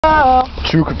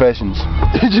True confessions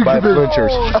by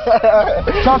flinchers.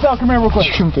 Chantal, come here real quick.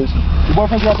 True confessions. Your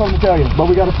boyfriend's got something to tell you, but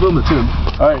we gotta film it too.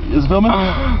 Alright, is it filming?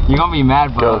 You're gonna be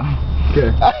mad, bro.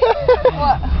 Okay.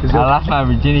 What? I lost my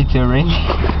virginity to a ring.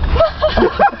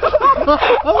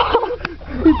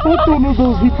 He put one of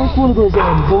those. You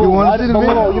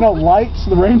know, lights,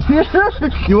 the reindeer.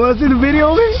 You want to see the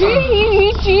video of it? He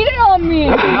cheated on me.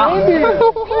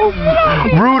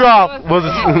 Rudolph was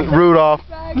a, Rudolph.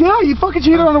 Yeah, you fucking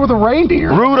cheated on her with a reindeer.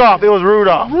 Rudolph, it was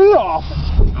Rudolph. Rudolph.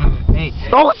 Hey.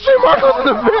 Oh shit, Marco's in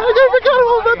the video. I forgot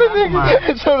about that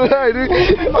nigga. So did I, dude.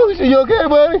 Oh shit, you okay,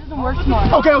 buddy?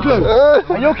 Okay.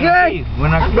 Are you okay?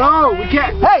 No, we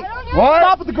can't. Hey, what?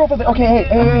 Stop with the girlfriend. Okay, hey.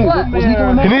 Was he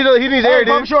going there? He needs air,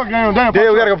 dude. Pump short, damn.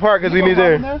 Yeah, we gotta go park because he needs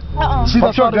air. See,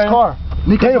 that's not his car.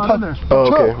 Nico's not in there.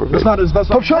 Oh, okay. That's not his. That's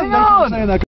not saying that.